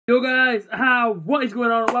Yo guys, what is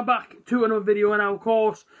going on? We're back to another video, and now of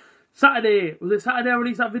course Saturday. Was it Saturday I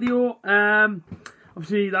released that video?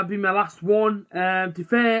 Obviously that'd be my last one. To be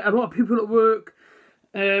fair, a lot of people at work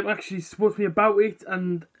actually spoke to me about it,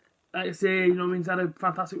 and like I say, you know what I mean, I had a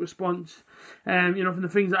fantastic response. You know, from the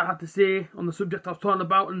things that I had to say on the subject I was talking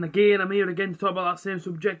about, and again I'm here again to talk about that same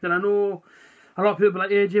subject. And I know a lot of people like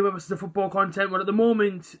AJ, whether it's the football content, but at the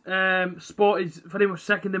moment sport is very much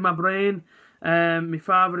second in my brain. My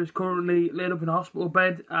father is currently laid up in a hospital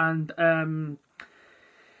bed, and you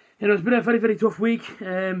know, it's been a very, very tough week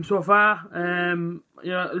so far. You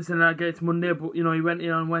know, listen, I get it to Monday, but you know, he went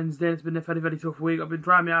in on Wednesday. It's been a very, very tough week. I've been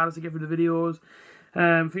trying my hardest to get through the videos,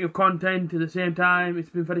 think of content at the same time.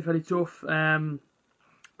 It's been very, very tough.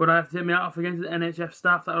 But I have to take my hat off against the NHS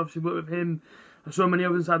staff that obviously work with him and so many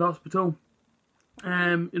others inside the hospital.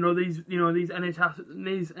 You know, these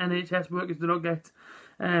NHS workers do not get,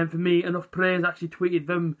 for me, enough praise. I actually tweeted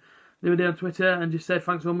them the other day on Twitter and just said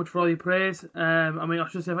thanks so much for all your praise. I mean, I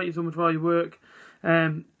should say thank you so much for all your work.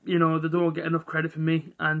 You know, they don't get enough credit from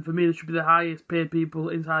me, and for me they should be the highest paid people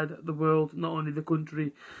inside the world, not only the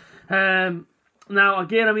country. Now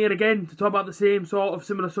again, I'm here again to talk about the same sort of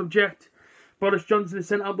similar subject. Boris Johnson has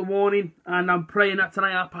sent out the warning, and I'm praying that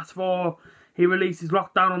tonight at 4:30 he releases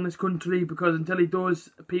lockdown on this country, because until he does,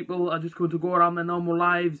 people are just going to go around their normal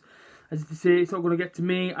lives. As to say, it's not going to get to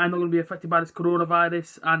me. I'm not going to be affected by this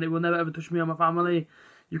coronavirus, and it will never ever touch me or my family.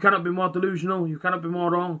 You cannot be more delusional. You cannot be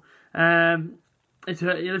more wrong. It's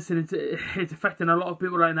affecting a lot of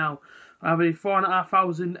people right now. I mean,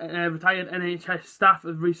 4,500 retired NHS staff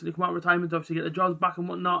have recently come out of retirement to obviously get their jobs back and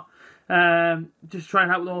whatnot. Just try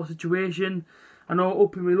and help with the whole situation. I know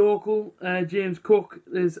up in my local, James Cook,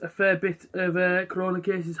 there's a fair bit of corona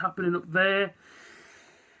cases happening up there.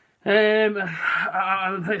 Like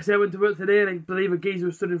I say, I went to work today, and I believe a geezer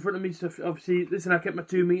was stood in front of me. So obviously, listen, I kept my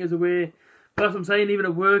 2 meters away. But that's what I'm saying. Even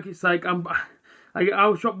at work, it's like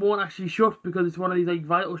our shop won't actually shut because it's one of these like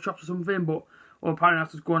vital shops or something. But well, apparently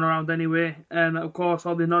that's what's going around anyway. And of course,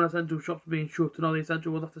 all the non-essential shops being shut, and all the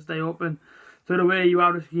essential ones have to stay open. So in a way, you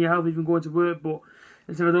are risking your health even going to work. But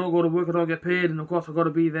if I don't go to work, I don't get paid, and of course I've got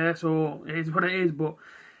to be there. So it is what it is. But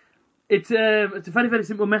it's a very, very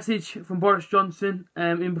simple message from Boris Johnson.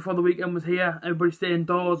 In before the weekend was here, everybody stay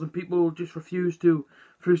indoors, and people just refuse to,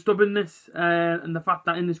 through stubbornness and the fact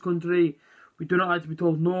that in this country we do not like to be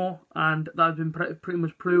told no, and that has been pretty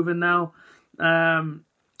much proven now.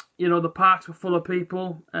 You know, the parks were full of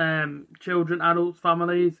people, children, adults,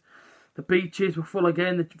 families. The beaches were full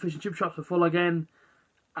again. The fish and chip shops were full again.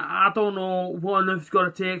 I don't know what on earth it's got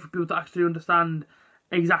to take for people to actually understand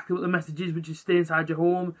exactly what the message is, which is stay inside your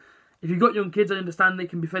home. If you've got young kids, I understand they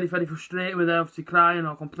can be very, very frustrated with obviously crying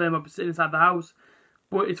or complaining about sitting inside the house,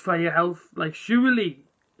 but it's for your health. Like, surely,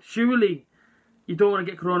 you don't want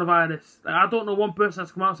to get coronavirus. Like, I don't know one person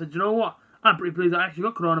that's come out and said, you know what, I'm pretty pleased I actually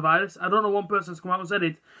got coronavirus. I don't know one person that's come out and said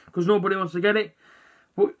it, because nobody wants to get it.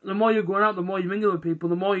 But the more you're going out, the more you mingle with people,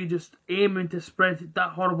 the more you're just aiming to spread that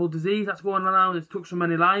horrible disease that's going around. It's took so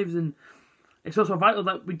many lives, and it's also vital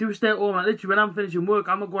that we do stay at home. Like, literally, when I'm finishing work,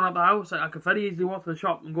 I'm not going out the house. Like, I could very easily walk to the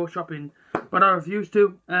shop and go shopping, but I refuse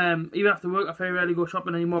to. Even after work, I very rarely go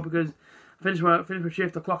shopping anymore, because I finish my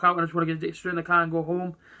shift, I clock out, and I just want to get straight in the car and go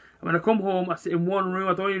home. And when I come home, I sit in one room.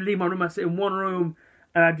 I don't even leave my room. I sit in one room,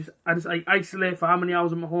 and I just like isolate for how many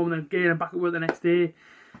hours I'm at home, and then again I'm back at work the next day.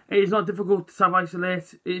 It is not difficult to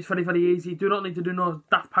self-isolate. It's very, very easy. You do not need to do no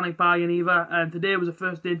daft panic buying either. And today was the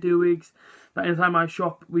first day in 2 weeks that inside my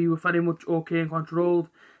shop we were very much okay and controlled.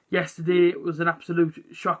 Yesterday was an absolute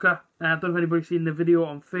shocker. I don't know if anybody's seen the video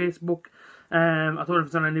on Facebook. I don't know if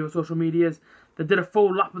it's on any of the social medias. They did a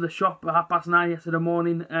full lap of the shop at 9:30 yesterday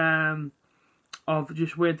morning, of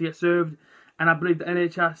just waiting to get served. And I believe the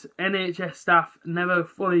NHS staff never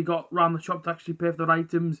fully got round the shop to actually pay for their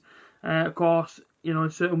items. Of course, you know,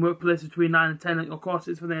 in certain workplaces between 9 and 10, of course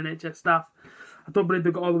it's for the NHS staff. I don't believe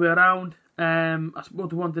they got all the way around. I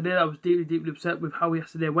spoke to one today that was deeply, deeply upset with how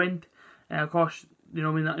yesterday went. Of course, you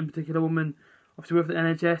know, I mean, that in particular woman, obviously with the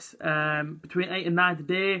NHS, between 8 and 9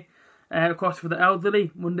 today. Of course, for the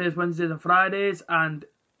elderly, Mondays, Wednesdays and Fridays, and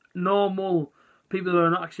normal people who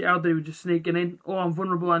are not actually elderly were just sneaking in. Oh, I'm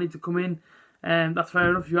vulnerable, I need to come in. That's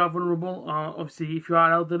fair enough if you are vulnerable, or obviously if you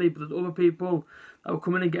are elderly, but there's other people that will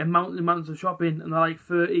come in and get mountains and mountains of shopping, and they're like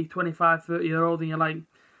 30, 25, 30-year-old, and you're like,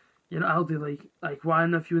 you're not elderly. Like, why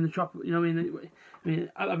on earth are you in the shop? You know what I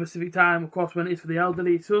mean? At a specific time, of course, when it is for the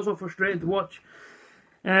elderly, it's also frustrating to watch.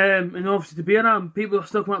 And obviously to be around, people are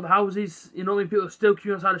still coming out of the houses, you know what I mean? People are still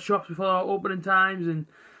queuing outside the shops before our opening times, and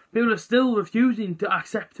people are still refusing to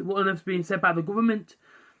accept what on earth's being said by the government.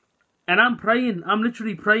 And I'm praying, I'm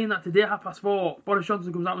literally praying that today at 4:30, Boris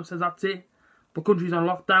Johnson comes out and says that's it. The country's on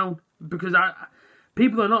lockdown. Because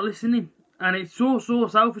people are not listening. And it's so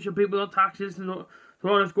selfish of people not to actually listen to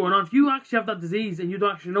what's going on. If you actually have that disease and you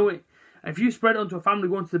don't actually know it, if you spread it onto a family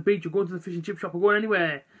going to the beach or going to the fish and chip shop or going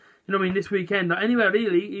anywhere, you know what I mean, this weekend or anywhere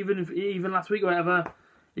really, even last week or whatever,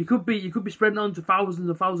 you could be spreading it on to thousands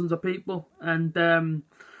and thousands of people, and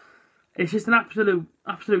it's just an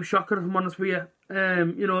absolute shocker if I'm honest with you.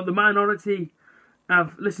 You know, the minority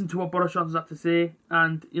have listened to what Boris Johnson's had to say,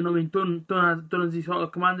 and you know what I mean, done as he sort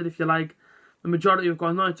of commanded, if you like. The majority have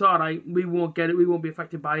gone, no, it's alright, we won't get it, we won't be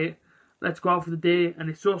affected by it. Let's go out for the day. And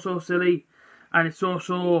it's so silly, and it's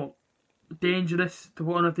so dangerous to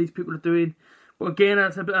what on earth these people are doing. But again,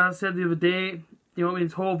 as I said the other day, you know what I mean,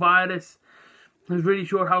 this whole virus has really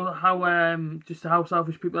showed how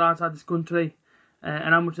selfish people are outside this country,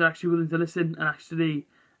 and how much they're actually willing to listen and actually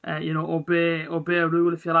you know, obey a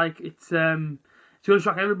rule, if you like. It's going to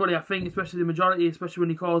shock everybody, I think, especially the majority, especially when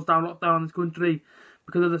he calls down lockdown in this country.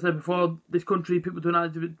 Because as I said before, this country, people do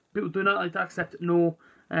not like to accept no.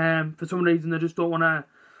 For some reason, they just don't want to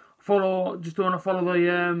follow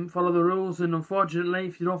the rules. And unfortunately,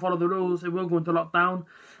 if you don't follow the rules, it will go into lockdown.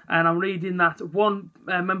 And I'm reading that one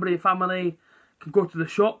member of your family can go to the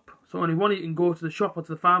shop. So only one of you can go to the shop or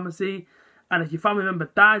to the pharmacy. And if your family member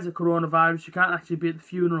dies of coronavirus, you can't actually be at the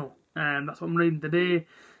funeral. That's what I'm reading today.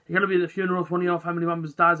 You're going to be at the funeral if one of your family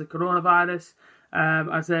members dies of coronavirus.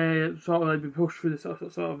 As they sort of like be pushed through this sort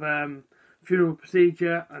of funeral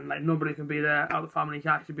procedure, and like nobody can be there out of the family,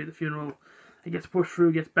 can actually be at the funeral. It gets pushed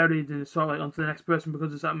through, gets buried, and it's sort of like onto the next person because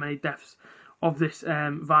there's that many deaths of this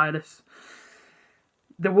virus.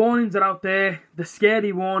 The warnings are out there, the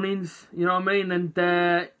scary warnings, you know what I mean, and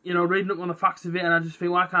you know, reading up on the facts of it, and I just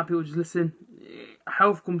think, why can't people just listen?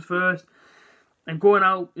 Health comes first. And going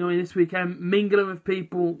out, you know, this weekend, mingling with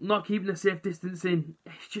people, not keeping the safe distancing,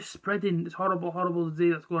 it's just spreading this horrible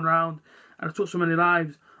disease that's going around, and it's touched so many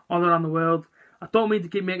lives all around the world. I don't mean to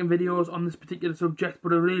keep making videos on this particular subject,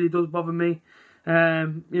 but it really does bother me.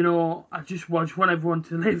 You know, I just want everyone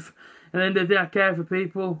to live. At the end of the day, I care for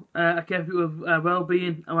people. I care for people's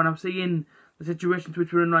well-being, and when I'm seeing the situation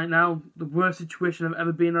which we're in right now, the worst situation I've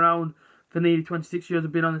ever been around for nearly 26 years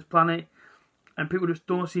I've been on this planet, and people just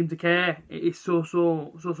don't seem to care. It is so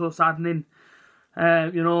saddening.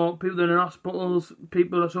 You know, people that are in hospitals,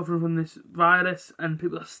 people are suffering from this virus, and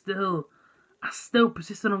people are still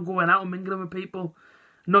persistent on going out and mingling with people,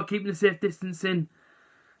 not keeping the safe distancing.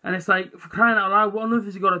 And it's like, for crying out loud, what on earth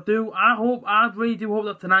has he got to do? I really do hope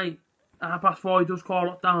that tonight, at 4:30, he does call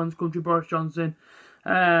lockdown in this country, Boris Johnson.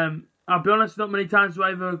 I'll be honest, not many times do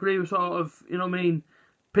I ever agree with sort of, you know what I mean,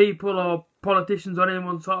 people or politicians or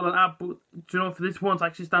anyone sort of like that, but you know, for this once I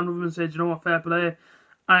actually stand with them and say, you know what, fair play,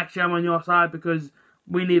 I actually am on your side, because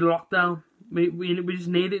we need a lockdown. We just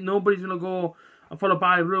need it. Nobody's going to go and follow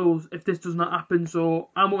by rules if this does not happen. So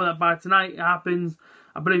I'm hoping that by tonight it happens.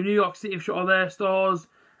 I believe New York City have shut all their stores.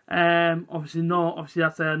 Obviously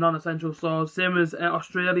that's non-essential stores. Same as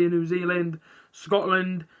Australia, New Zealand,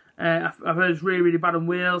 Scotland. I've heard it's really bad in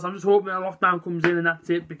Wales. I'm just hoping that a lockdown comes in and that's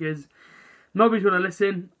it, because nobody's going to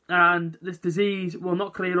listen, and this disease will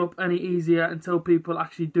not clear up any easier until people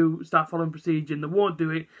actually do start following procedure, and they won't do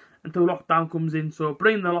it until lockdown comes in. So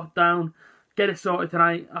bring the lockdown, get it sorted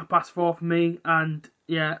tonight at 4:30 for me, and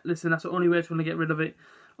yeah, listen, that's the only way it's going to get rid of it.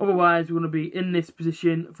 Otherwise, we're going to be in this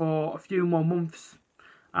position for a few more months,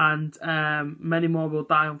 and many more will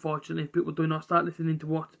die, unfortunately, if people do not start listening to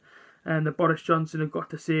what the Boris Johnson have got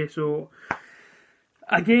to say. So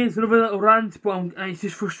again, it's another little rant, but it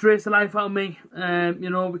just frustrates the life out of me. You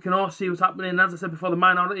know, we can all see what's happening. As I said before, the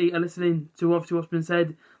minority are listening to obviously what's been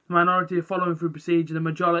said. The minority are following through procedure. The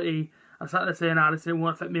majority are sat there saying, listen, it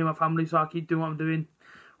won't affect me and my family, so I'll keep doing what I'm doing.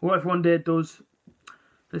 What if one day it does?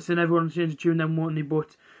 Listen, everyone will change the tune then, won't they?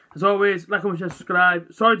 But as always, like, comment, share,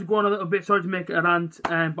 subscribe. Sorry to go on a little bit, sorry to make it a rant,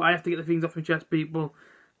 but I have to get the things off my chest, people.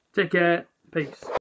 Take care. Peace.